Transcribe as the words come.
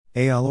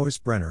Alois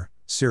Brenner,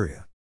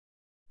 Syria.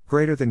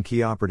 Greater than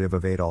key operative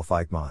of Adolf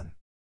Eichmann.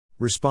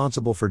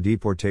 Responsible for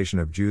deportation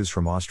of Jews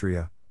from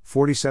Austria,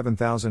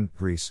 47,000,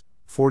 Greece,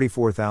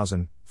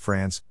 44,000,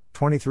 France,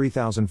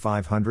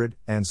 23,500,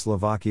 and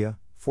Slovakia,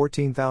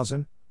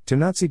 14,000, to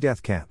Nazi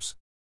death camps.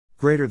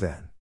 Greater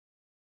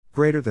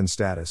than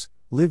status,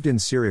 lived in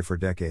Syria for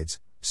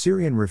decades,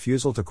 Syrian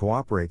refusal to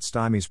cooperate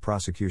stymies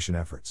prosecution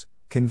efforts,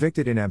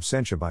 convicted in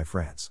absentia by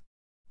France.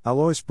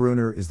 Alois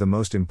Brunner is the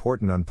most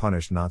important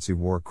unpunished Nazi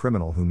war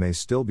criminal who may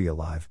still be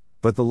alive,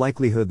 but the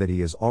likelihood that he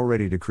has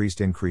already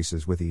decreased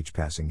increases with each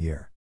passing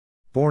year.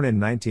 Born in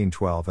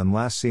 1912 and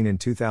last seen in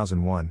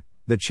 2001,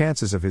 the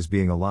chances of his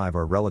being alive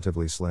are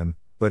relatively slim,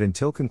 but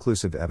until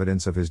conclusive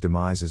evidence of his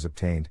demise is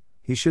obtained,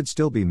 he should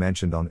still be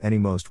mentioned on any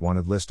most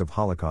wanted list of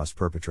Holocaust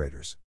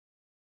perpetrators.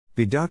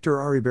 Be Dr.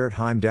 Aribert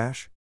Heim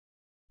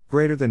 -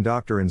 Greater than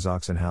Doctor in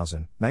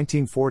Sachsenhausen,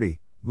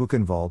 1940,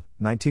 Buchenwald,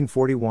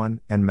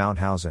 1941, and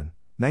Mauthausen,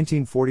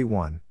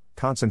 1941,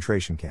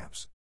 concentration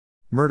camps.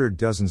 Murdered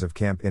dozens of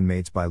camp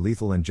inmates by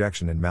lethal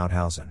injection in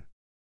Mauthausen.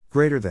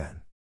 Greater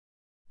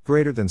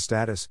than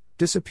status,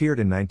 disappeared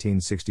in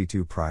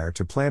 1962 prior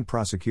to planned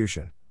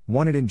prosecution,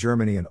 wanted in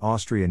Germany and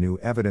Austria. New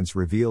evidence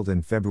revealed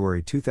in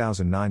February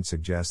 2009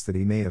 suggests that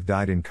he may have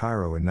died in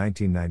Cairo in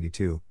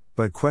 1992,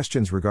 but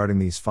questions regarding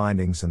these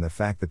findings and the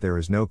fact that there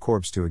is no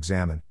corpse to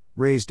examine,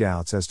 raise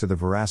doubts as to the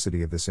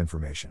veracity of this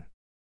information.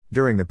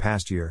 During the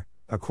past year,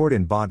 a court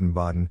in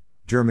Baden-Baden,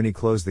 Germany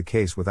closed the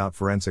case without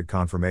forensic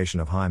confirmation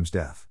of Heim's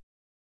death.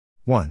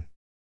 1.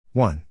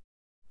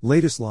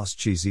 Latest lost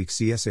Csík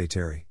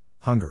Székely,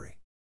 Hungary.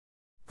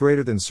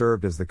 Greater than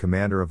served as the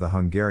commander of the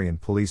Hungarian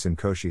police in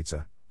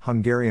Košice,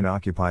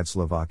 Hungarian-occupied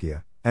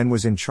Slovakia, and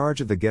was in charge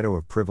of the ghetto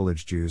of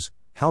privileged Jews,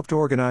 helped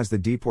organize the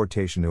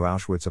deportation to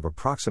Auschwitz of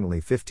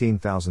approximately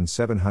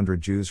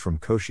 15,700 Jews from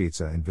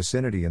Košice and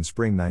vicinity in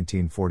spring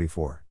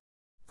 1944.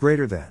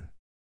 Greater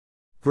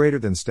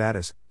than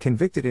status,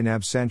 convicted in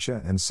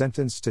absentia and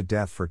sentenced to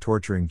death for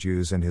torturing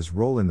Jews and his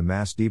role in the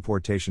mass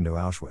deportation to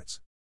Auschwitz.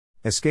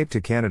 Escaped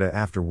to Canada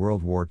after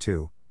World War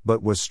II,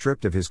 but was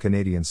stripped of his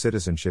Canadian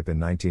citizenship in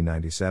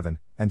 1997,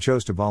 and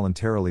chose to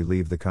voluntarily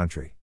leave the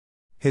country.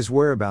 His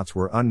whereabouts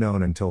were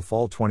unknown until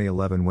fall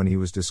 2011 when he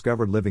was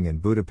discovered living in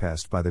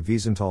Budapest by the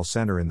Wiesenthal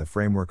Center in the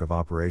framework of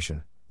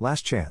Operation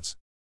Last Chance.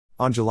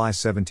 On July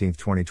 17,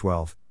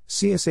 2012,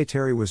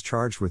 Székely was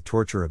charged with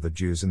torture of the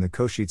Jews in the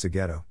Košice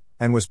ghetto,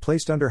 and was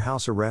placed under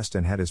house arrest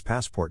and had his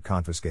passport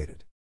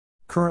confiscated.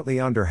 Currently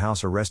under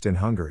house arrest in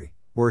Hungary,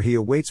 where he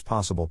awaits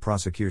possible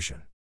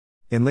prosecution.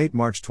 In late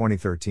March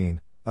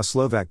 2013, a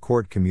Slovak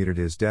court commuted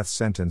his death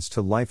sentence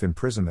to life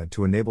imprisonment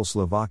to enable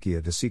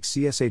Slovakia to seek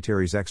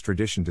Székely's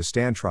extradition to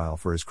stand trial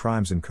for his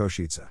crimes in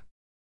Košice.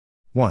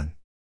 1.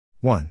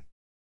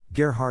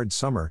 Gerhard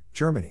Sommer,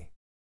 Germany.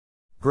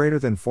 Greater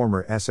than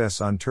former SS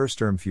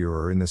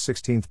Untersturmführer in the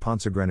 16th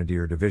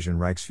Panzergrenadier Division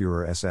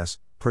Reichsführer SS,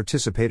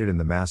 participated in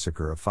the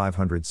massacre of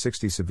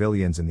 560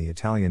 civilians in the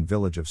Italian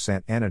village of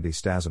Sant'Anna di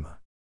Stazzema.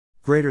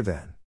 Greater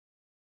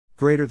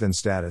than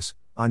status,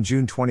 on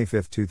June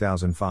 25,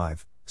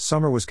 2005,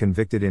 Sommer was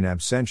convicted in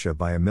absentia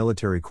by a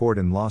military court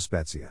in La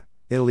Spezia,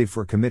 Italy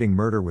for committing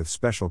murder with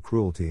special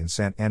cruelty in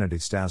Sant'Anna di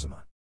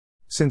Stazzema.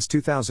 Since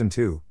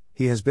 2002,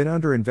 he has been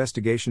under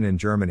investigation in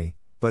Germany,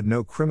 but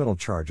no criminal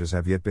charges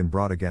have yet been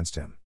brought against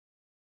him.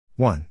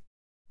 1.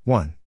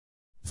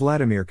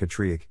 Vladimir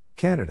Katriuk,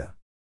 Canada.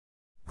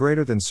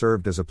 Greater than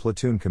served as a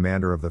platoon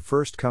commander of the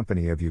 1st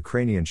Company of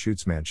Ukrainian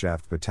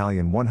Schutzmannschaft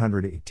Battalion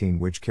 118,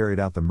 which carried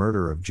out the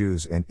murder of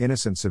Jews and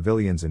innocent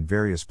civilians in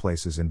various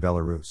places in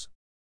Belarus.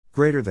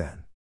 Greater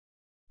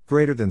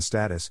than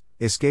status,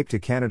 escaped to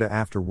Canada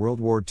after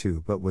World War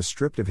II but was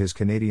stripped of his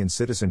Canadian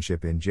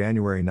citizenship in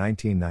January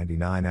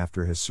 1999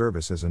 after his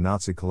service as a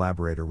Nazi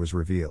collaborator was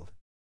revealed.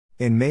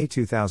 In May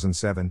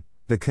 2007,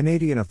 the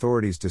Canadian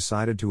authorities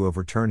decided to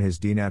overturn his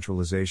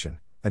denaturalization,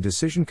 a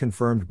decision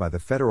confirmed by the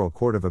Federal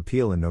Court of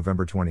Appeal in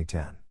November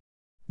 2010.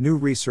 New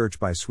research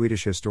by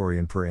Swedish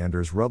historian Per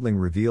Anders Rudling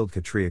revealed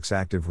Katriuk's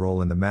active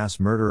role in the mass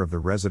murder of the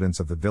residents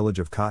of the village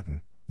of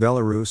Kotyn,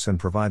 Belarus, and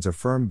provides a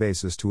firm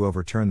basis to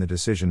overturn the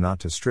decision not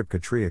to strip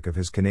Katriuk of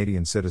his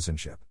Canadian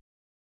citizenship.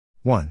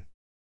 1.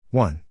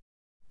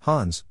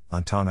 Hans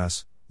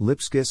Antanas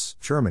Lipskis,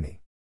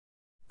 Germany.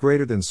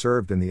 Greater than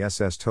served in the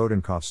SS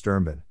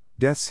Totenkopfsturmbahn,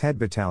 Death's Head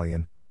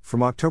Battalion,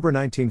 from October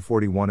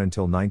 1941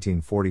 until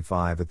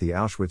 1945 at the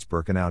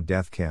Auschwitz-Birkenau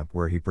death camp,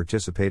 where he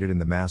participated in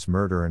the mass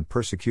murder and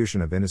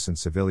persecution of innocent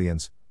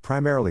civilians,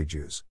 primarily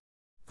Jews.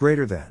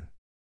 Greater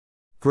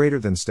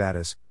than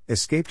status,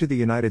 escaped to the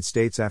United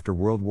States after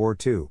World War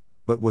II,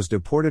 but was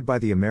deported by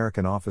the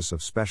American Office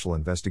of Special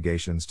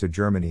Investigations to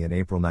Germany in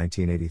April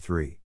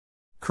 1983.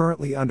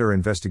 Currently under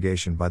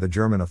investigation by the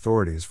German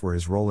authorities for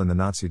his role in the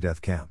Nazi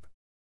death camp.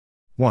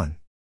 1.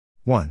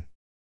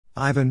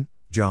 Ivan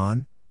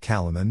John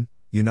Kalaman,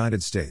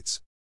 United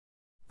States.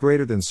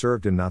 Greater than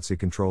served in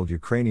Nazi-controlled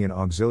Ukrainian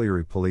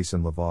auxiliary police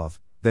in Lvov,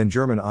 then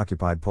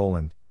German-occupied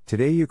Poland,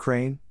 today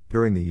Ukraine,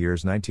 during the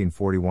years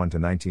 1941 to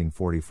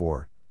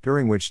 1944,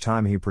 during which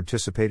time he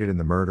participated in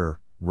the murder,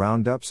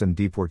 roundups and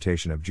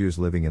deportation of Jews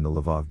living in the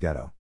Lvov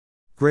ghetto.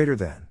 Greater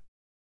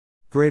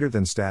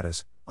than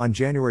status. On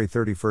January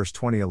 31,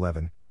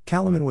 2011,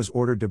 Kaliman was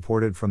ordered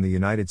deported from the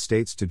United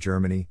States to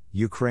Germany,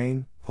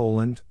 Ukraine,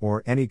 Poland,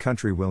 or any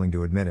country willing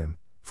to admit him,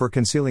 for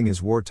concealing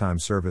his wartime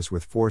service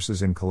with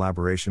forces in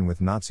collaboration with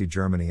Nazi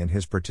Germany and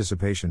his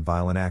participation in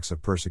violent acts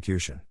of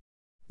persecution.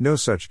 No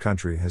such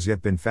country has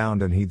yet been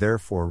found, and he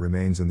therefore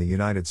remains in the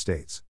United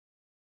States.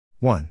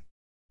 1.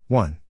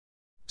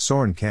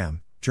 Soren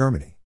Kam,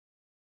 Germany.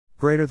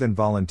 Greater than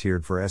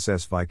volunteered for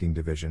SS Viking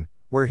Division,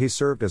 where he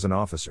served as an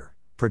officer,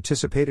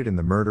 participated in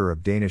the murder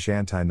of Danish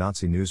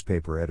anti-Nazi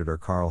newspaper editor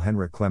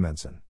Carl-Henrik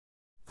Clemenson.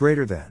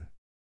 Greater than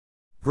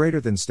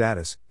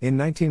status. In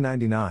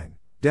 1999,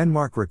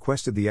 Denmark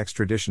requested the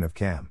extradition of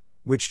Kam,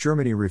 which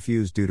Germany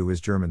refused due to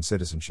his German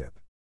citizenship.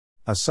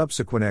 A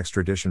subsequent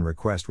extradition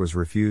request was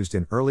refused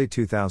in early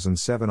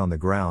 2007 on the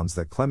grounds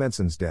that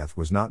Clemenson's death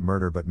was not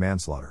murder but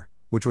manslaughter,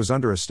 which was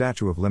under a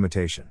statute of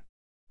limitation.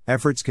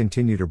 Efforts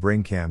continue to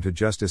bring Kam to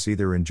justice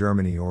either in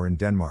Germany or in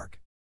Denmark.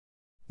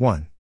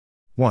 1.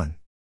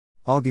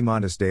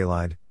 Algimantas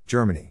Daleid,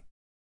 Germany.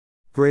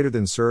 Greater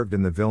than served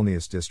in the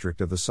Vilnius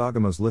district of the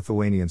Saugumas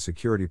Lithuanian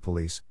security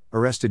police,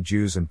 arrested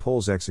Jews and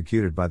Poles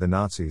executed by the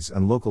Nazis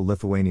and local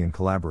Lithuanian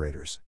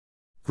collaborators.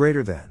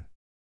 Greater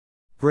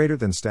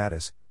than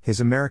status. His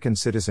American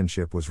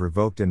citizenship was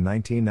revoked in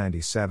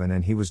 1997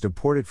 and he was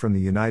deported from the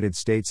United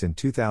States in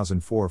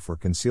 2004 for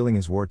concealing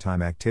his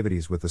wartime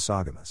activities with the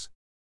Saugumas.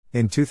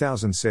 In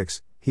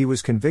 2006, he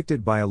was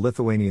convicted by a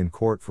Lithuanian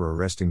court for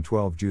arresting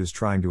 12 Jews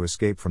trying to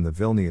escape from the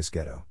Vilnius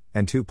ghetto,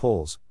 and 2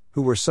 Poles,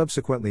 who were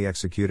subsequently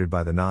executed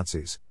by the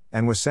Nazis,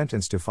 and was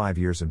sentenced to 5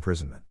 years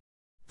imprisonment.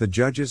 The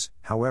judges,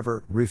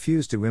 however,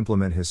 refused to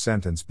implement his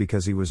sentence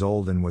because he was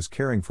old and was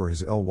caring for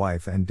his ill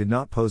wife and did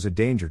not pose a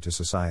danger to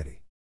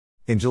society.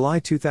 In July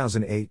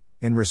 2008,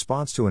 in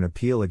response to an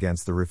appeal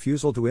against the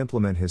refusal to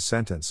implement his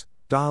sentence,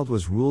 Daleid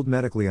was ruled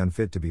medically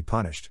unfit to be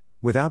punished,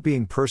 without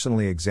being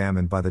personally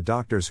examined by the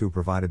doctors who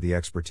provided the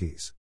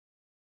expertise.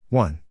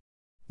 1.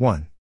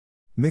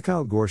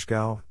 Mikhail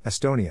Gorshkov,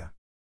 Estonia.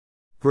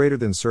 Greater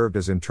than served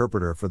as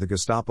interpreter for the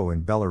Gestapo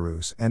in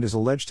Belarus and is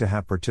alleged to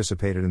have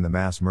participated in the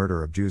mass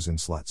murder of Jews in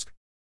Slutsk.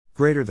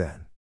 Greater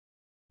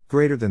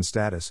than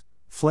status.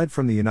 Fled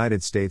from the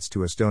United States to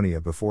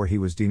Estonia before he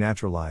was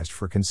denaturalized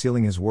for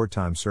concealing his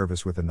wartime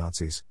service with the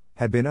Nazis,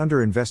 had been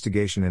under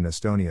investigation in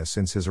Estonia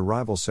since his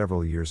arrival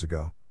several years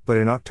ago, but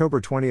in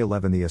October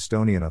 2011 the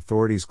Estonian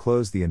authorities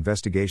closed the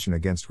investigation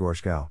against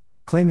Gorshkov,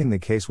 claiming the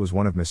case was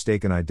one of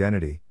mistaken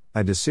identity,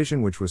 a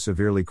decision which was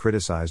severely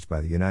criticized by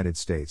the United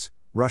States,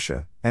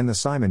 Russia, and the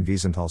Simon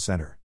Wiesenthal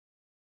Center.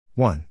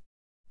 1.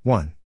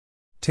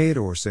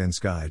 Teodor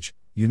Sanskij,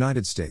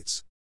 United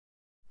States.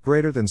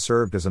 Greater than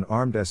served as an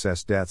armed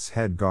SS Death's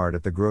Head Guard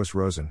at the Gross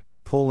Rosen,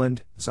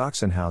 Poland,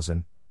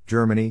 Sachsenhausen,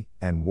 Germany,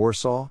 and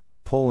Warsaw,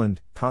 Poland,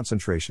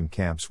 concentration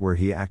camps where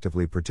he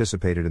actively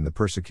participated in the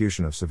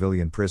persecution of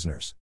civilian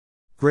prisoners.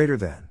 Greater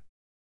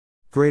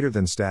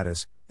than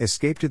status.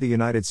 Escaped to the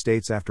United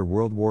States after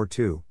World War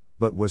II,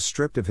 but was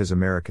stripped of his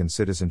American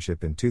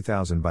citizenship in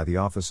 2000 by the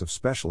Office of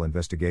Special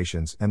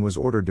Investigations and was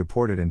ordered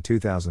deported in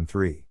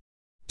 2003.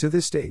 To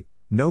this date,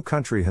 no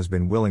country has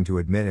been willing to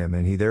admit him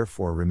and he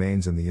therefore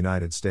remains in the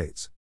United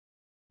States.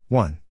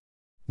 1.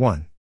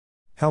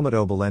 Helmut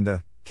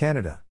Oberlenda,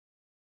 Canada.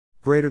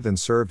 Greater than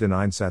served in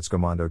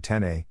Einsatzkommando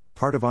 10A,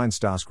 part of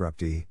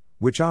Einsatzgruppe,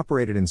 which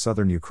operated in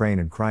southern Ukraine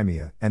and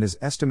Crimea and is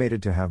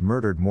estimated to have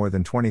murdered more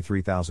than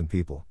 23,000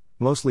 people,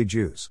 mostly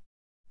Jews.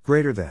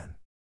 Greater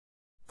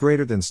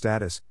than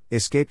status.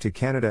 Escaped to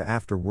Canada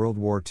after World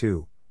War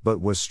II, but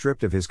was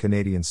stripped of his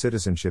Canadian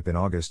citizenship in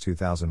August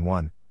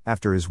 2001,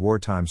 after his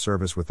wartime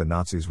service with the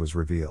Nazis was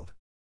revealed.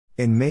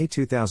 In May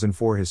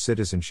 2004 his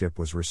citizenship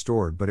was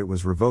restored, but it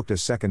was revoked a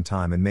second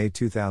time in May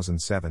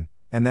 2007,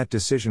 and that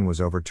decision was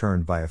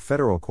overturned by a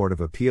federal court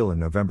of appeal in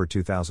November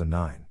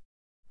 2009.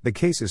 The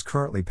case is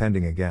currently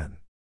pending again.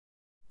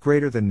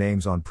 Greater than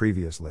names on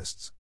previous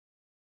lists.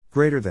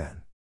 Greater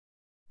than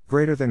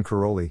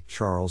Karoli,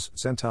 Charles,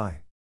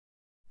 Sentai.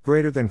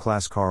 Greater than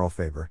Klaas Karl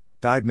Faber,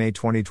 died May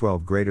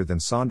 2012. Greater than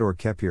Sandor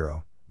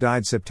Kepiro,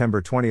 died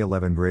September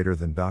 2011. Greater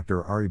than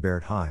Dr.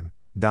 Aribert Heim,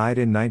 died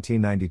in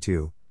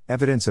 1992,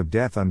 evidence of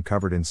death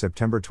uncovered in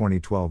September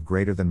 2012.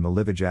 Greater than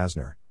Malivij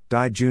Asner,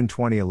 died June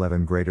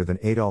 2011. Greater than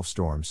Adolf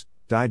Storms,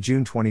 died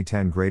June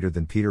 2010. Greater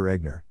than Peter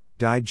Egner,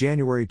 died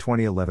January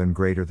 2011.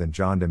 Greater than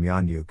John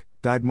Demjanjuk,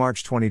 died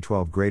March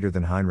 2012. Greater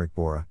than Heinrich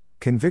Bora,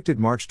 convicted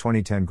March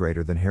 2010.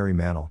 Greater than Harry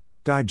Manel,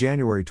 died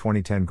January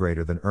 2010.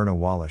 Greater than Erna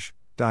Walisch,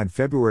 died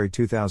February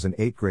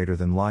 2008. Greater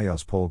than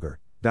Lajos Polgar,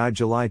 died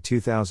July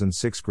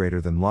 2006.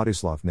 Greater than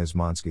Ladislav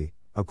Nizmansky,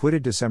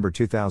 acquitted December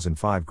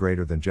 2005.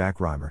 Greater than Jack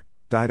Reimer,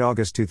 died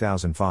August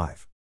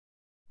 2005.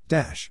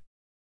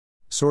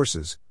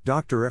 Sources: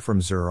 Dr.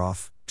 Ephraim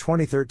Zuroff,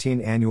 2013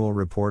 Annual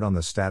Report on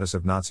the Status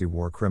of Nazi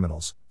War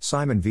Criminals,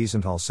 Simon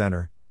Wiesenthal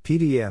Center,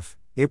 PDF,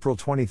 April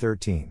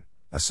 2013,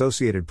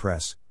 Associated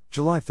Press,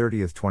 July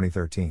 30,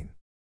 2013.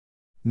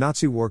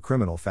 Nazi War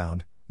Criminal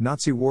Found,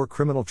 Nazi war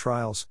criminal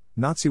trials,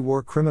 Nazi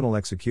war criminal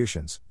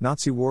executions,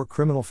 Nazi war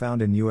criminal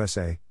found in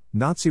USA,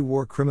 Nazi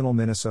war criminal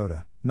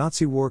Minnesota,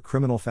 Nazi war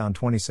criminal found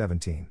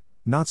 2017,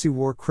 Nazi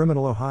war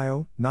criminal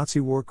Ohio, Nazi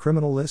war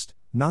criminal list,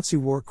 Nazi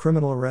war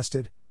criminal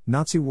arrested,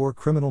 Nazi war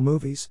criminal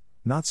movies,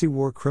 Nazi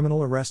war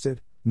criminal arrested,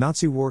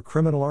 Nazi war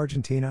criminal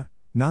Argentina,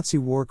 Nazi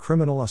war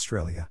criminal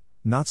Australia,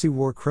 Nazi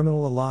war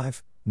criminal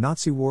alive,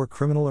 Nazi war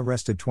criminal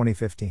arrested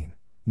 2015,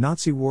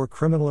 Nazi war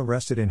criminal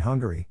arrested in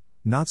Hungary,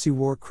 Nazi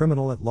war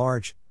criminal at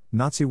large,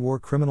 Nazi war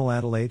criminal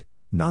Adelaide,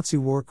 Nazi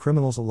war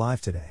criminals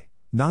alive today,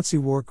 Nazi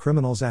war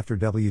criminals after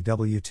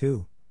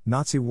WW2,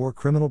 Nazi war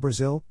criminal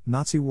Brazil,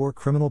 Nazi war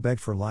criminal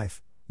begged for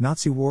life,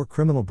 Nazi war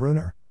criminal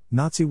Brunner,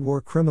 Nazi war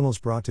criminals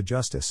brought to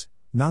justice,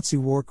 Nazi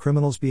war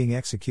criminals being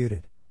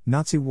executed,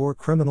 Nazi war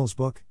criminals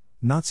book,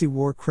 Nazi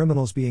war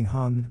criminals being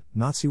hung,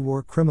 Nazi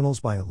war criminals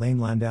by Elaine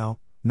Landau,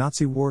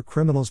 Nazi war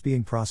criminals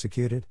being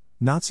prosecuted,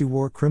 Nazi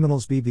war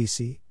criminals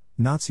BBC,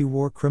 Nazi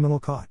war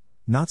criminal caught,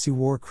 Nazi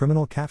war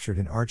criminal captured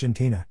in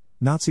Argentina,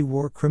 Nazi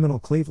war criminal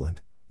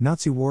Cleveland,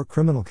 Nazi war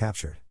criminal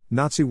captured,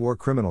 Nazi war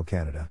criminal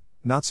Canada,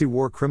 Nazi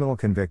war criminal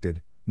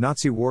convicted,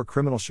 Nazi war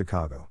criminal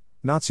Chicago,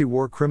 Nazi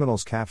war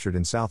criminals captured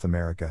in South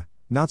America,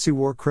 Nazi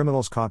war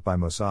criminals caught by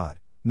Mossad,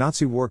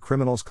 Nazi war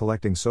criminals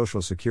collecting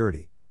Social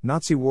Security,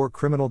 Nazi war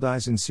criminal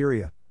dies in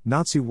Syria,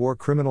 Nazi war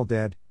criminal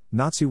dead,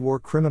 Nazi war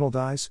criminal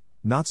dies,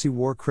 Nazi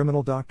war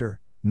criminal doctor,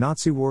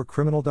 Nazi war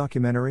criminal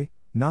documentary,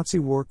 Nazi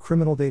war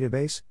criminal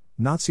database,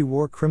 Nazi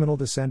war criminal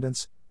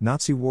descendants,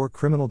 Nazi war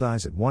criminal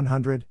dies at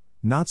 100,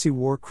 Nazi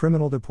war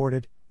criminal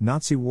deported,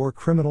 Nazi war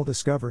criminal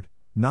discovered,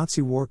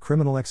 Nazi war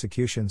criminal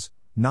executions,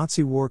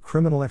 Nazi war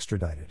criminal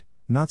extradited,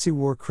 Nazi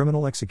war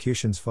criminal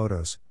executions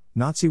photos,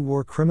 Nazi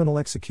war criminal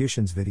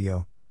executions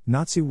video,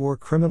 Nazi war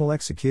criminal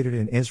executed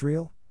in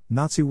Israel,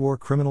 Nazi war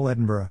criminal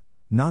Edinburgh,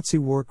 Nazi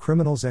war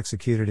criminals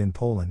executed in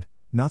Poland,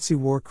 Nazi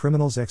war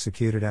criminals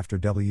executed after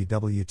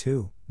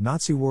WW2,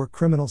 Nazi war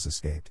criminals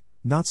escaped,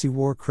 Nazi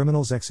war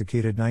criminals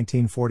executed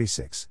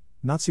 1946,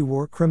 Nazi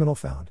war criminal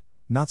found,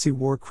 Nazi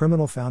war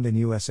criminal found in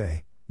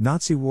USA,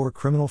 Nazi war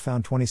criminal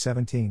found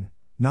 2017,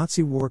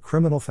 Nazi war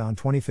criminal found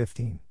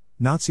 2015,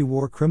 Nazi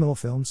war criminal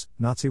films,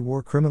 Nazi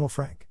war criminal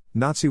Frank,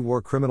 Nazi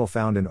war criminal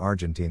found in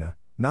Argentina,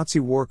 Nazi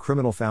war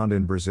criminal found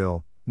in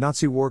Brazil,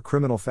 Nazi war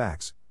criminal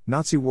facts,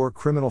 Nazi war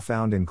criminal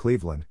found in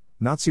Cleveland,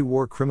 Nazi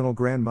war criminal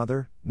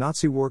grandmother,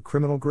 Nazi war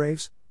criminal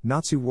Graves,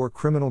 Nazi war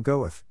criminal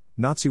Goeth,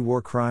 Nazi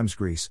war crimes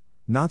Greece,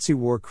 Nazi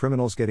war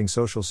criminals getting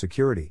Social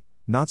Security,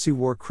 Nazi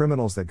war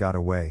criminals that got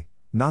away,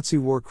 Nazi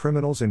war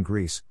criminals in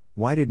Greece,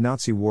 why did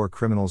Nazi war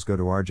criminals go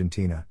to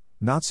Argentina,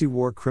 Nazi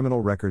war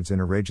criminal records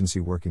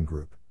interagency working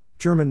group,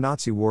 German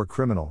Nazi war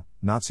criminal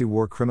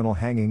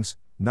hangings,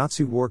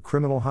 Nazi war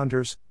criminal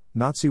hunters,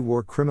 Nazi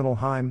war criminal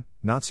Heim,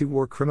 Nazi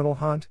war criminal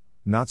hunt,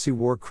 Nazi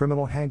war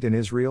criminal hanged in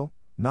Israel,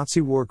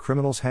 Nazi war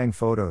criminals hang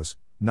photos,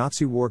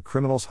 Nazi war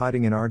criminals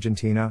hiding in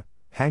Argentina,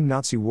 hang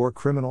Nazi war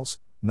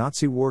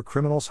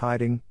criminals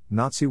hiding,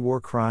 Nazi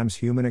war crimes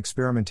human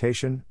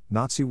experimentation,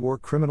 Nazi war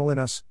criminal in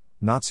us,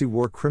 Nazi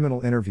war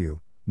criminal interview,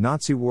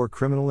 Nazi war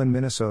criminal in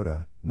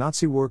Minnesota,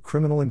 Nazi war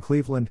criminal in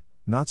Cleveland,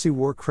 Nazi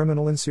war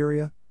criminal in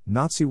Syria,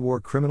 Nazi war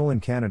criminal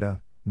in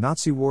Canada,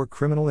 Nazi war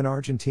criminal in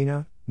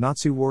Argentina,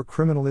 Nazi war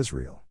criminal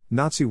Israel,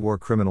 Nazi war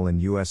criminal in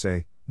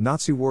USA,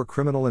 Nazi war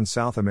criminal in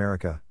South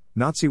America,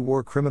 Nazi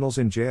war criminals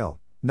in jail,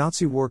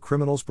 Nazi war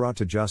criminals brought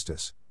to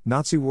justice,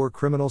 Nazi war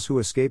criminals who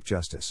escaped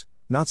justice,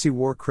 Nazi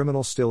war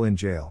criminals still in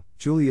jail,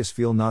 Julius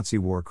Fiel Nazi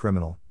war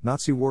criminal,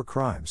 Nazi war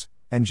crimes,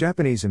 and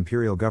Japanese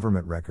imperial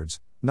government records,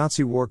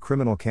 Nazi war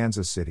criminal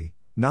Kansas City,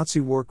 Nazi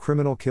war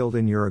criminal killed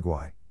in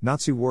Uruguay,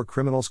 Nazi war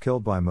criminals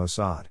killed by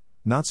Mossad,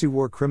 Nazi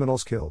war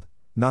criminals killed,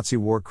 Nazi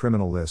war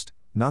criminal list,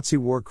 Nazi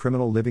war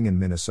criminal living in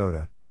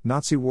Minnesota,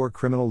 Nazi war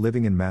criminal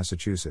living in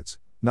Massachusetts,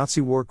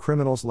 Nazi war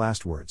criminals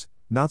last words,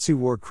 Nazi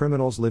war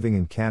criminals living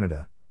in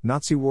Canada,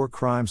 Nazi war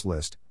crimes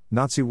list,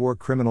 Nazi war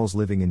criminals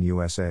living in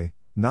USA,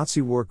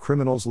 Nazi war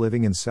criminals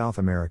living in South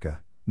America,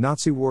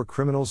 Nazi war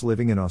criminals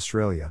living in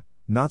Australia,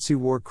 Nazi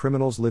war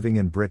criminals living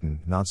in Britain,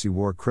 Nazi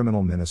war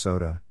criminal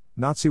Minnesota,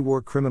 Nazi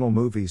war criminal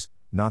movies,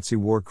 Nazi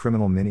war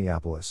criminal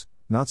Minneapolis,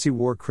 Nazi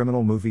war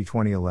criminal movie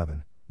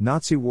 2011,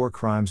 Nazi war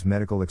crimes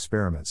medical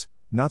experiments,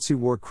 Nazi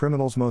war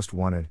criminals most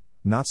wanted,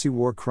 Nazi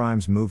war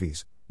crimes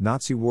movies,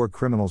 Nazi war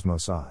criminals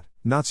Mossad,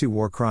 Nazi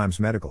war crimes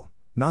medical,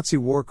 Nazi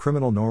war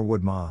criminal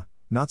Norwood Ma,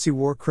 Nazi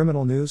war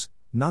criminal news,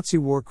 Nazi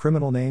war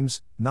criminal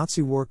names,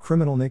 Nazi war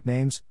criminal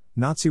nicknames,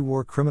 Nazi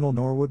war criminal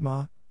Norwood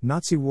Ma,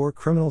 Nazi war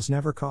criminals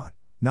never caught,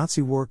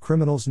 Nazi war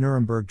criminals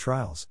Nuremberg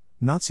trials,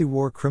 Nazi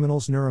war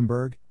criminals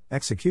Nuremberg,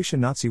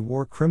 execution Nazi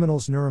war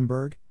criminals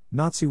Nuremberg,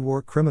 Nazi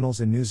war criminals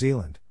in New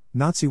Zealand,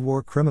 Nazi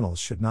war criminals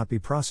should not be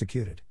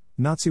prosecuted,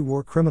 Nazi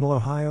war criminal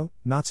Ohio,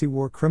 Nazi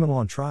war criminal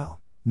on trial,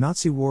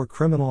 Nazi war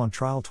criminal on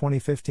trial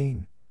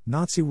 2015,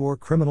 Nazi war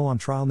criminal on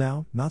trial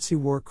now, Nazi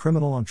war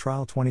criminal on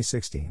trial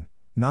 2016,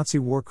 Nazi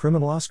war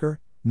criminal Oscar,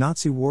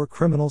 Nazi war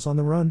criminals on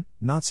the run,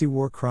 Nazi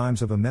war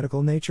crimes of a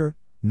medical nature,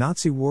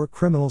 Nazi war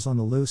criminals on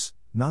the loose,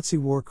 Nazi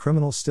war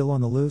criminals still on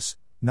the loose,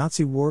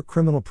 Nazi war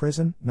criminal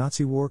prison,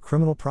 Nazi war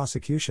criminal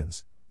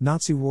prosecutions,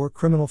 Nazi war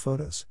criminal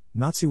photos,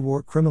 Nazi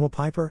war criminal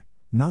Piper,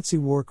 Nazi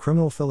war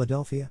criminal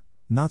Philadelphia,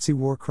 Nazi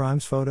war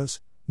crimes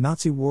photos,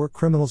 Nazi war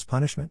criminals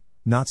punishment,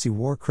 Nazi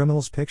war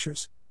criminals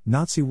pictures,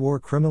 Nazi war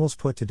criminals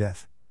put to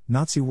death,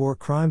 Nazi war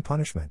crime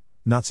punishment,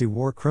 Nazi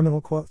war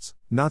criminal quotes,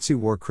 Nazi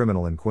war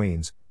criminal in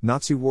Queens,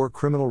 Nazi war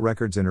criminal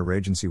records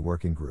interagency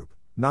working group,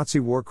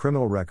 Nazi war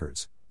criminal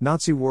records,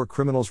 Nazi war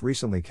criminals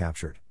recently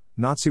captured,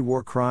 Nazi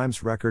war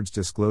crimes records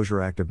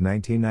disclosure act of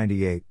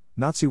 1998,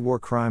 Nazi war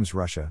crimes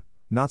Russia,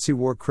 Nazi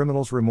war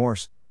criminals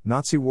remorse,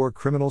 Nazi war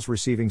criminals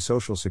receiving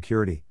social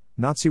security,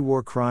 Nazi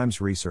war crimes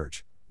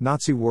research,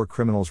 Nazi war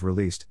criminals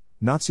released,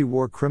 Nazi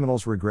war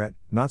criminals regret,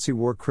 Nazi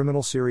war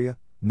criminal Syria,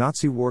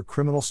 Nazi war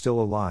criminal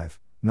still alive,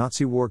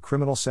 Nazi war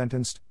criminal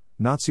sentenced,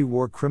 Nazi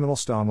war criminal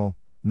Stamil,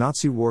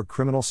 Nazi war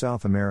criminal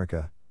South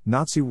America,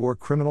 Nazi war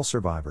criminal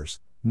survivors,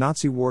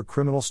 Nazi war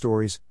criminal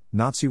stories,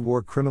 Nazi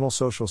war criminal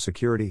social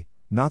security,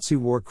 Nazi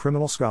war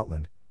criminal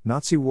Scotland,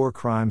 Nazi war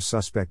crimes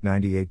suspect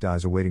 98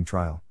 dies awaiting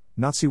trial,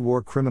 Nazi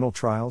war criminal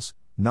trials,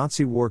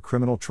 Nazi war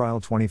criminal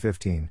trial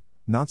 2015,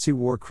 Nazi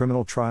war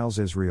criminal trials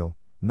Israel,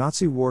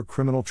 Nazi war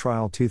criminal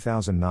trial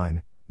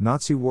 2009,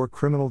 Nazi war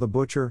criminal the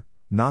butcher,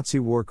 Nazi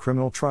war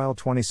criminal trial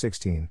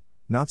 2016,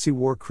 Nazi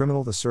war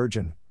criminal the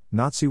surgeon,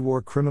 Nazi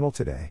war criminal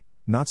today,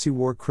 Nazi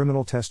war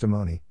criminal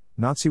testimony,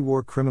 Nazi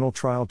war criminal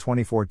trial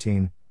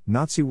 2014,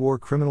 Nazi war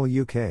criminal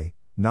UK,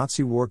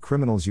 Nazi war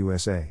criminals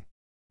USA,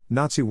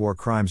 Nazi war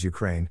crimes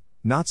Ukraine,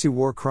 Nazi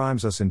war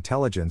crimes US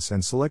intelligence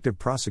and selective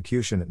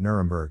prosecution at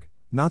Nuremberg,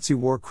 Nazi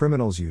war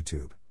criminals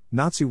YouTube,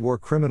 Nazi war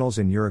criminals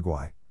in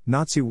Uruguay,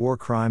 Nazi war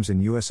crimes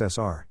in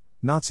USSR,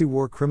 Nazi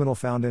war criminal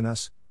found in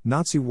US,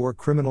 Nazi war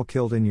criminal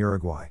killed in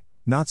Uruguay,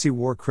 Nazi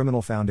war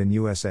criminal found in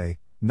USA,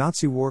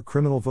 Nazi war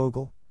criminal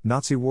Vogel,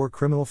 Nazi war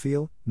criminal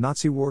Field,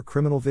 Nazi war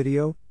criminal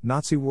video,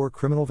 Nazi war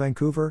criminal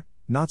Vancouver,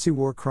 Nazi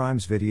war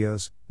crimes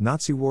videos,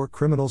 Nazi war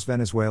criminals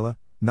Venezuela,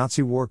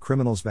 Nazi war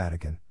criminals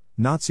Vatican,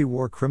 Nazi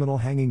war criminal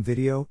hanging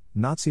video,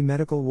 Nazi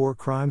medical war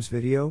crimes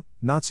video,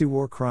 Nazi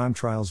war crime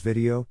trials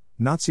video,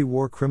 Nazi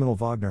war criminal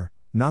Wagner,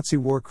 Nazi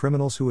war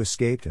criminals who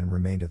escaped and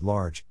remained at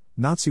large,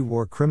 Nazi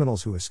war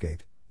criminals who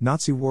escaped,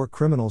 Nazi war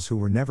criminals who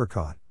were never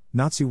caught,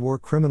 Nazi war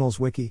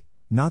criminals wiki,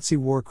 Nazi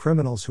war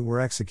criminals who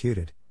were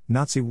executed,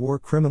 Nazi war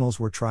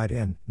criminals were tried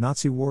in,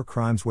 Nazi war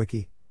crimes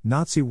wiki,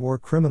 Nazi war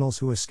criminals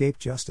who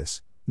escaped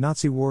justice,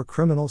 Nazi war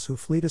criminals who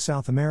flee to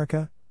South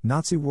America,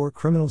 Nazi war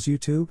criminals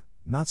YouTube,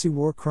 Nazi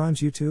war crimes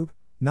YouTube,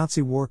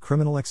 Nazi war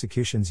criminal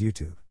executions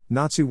YouTube,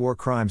 Nazi war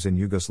crimes in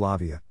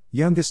Yugoslavia,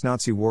 youngest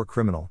Nazi war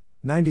criminal,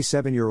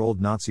 97-year-old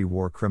Nazi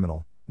war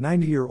criminal,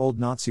 90-year-old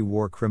Nazi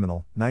war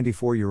criminal,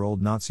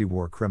 94-year-old Nazi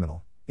war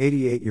criminal,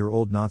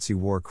 88-year-old Nazi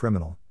war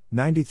criminal,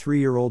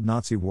 93-year-old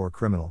Nazi war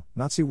criminal,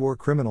 Nazi war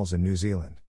criminals in New Zealand.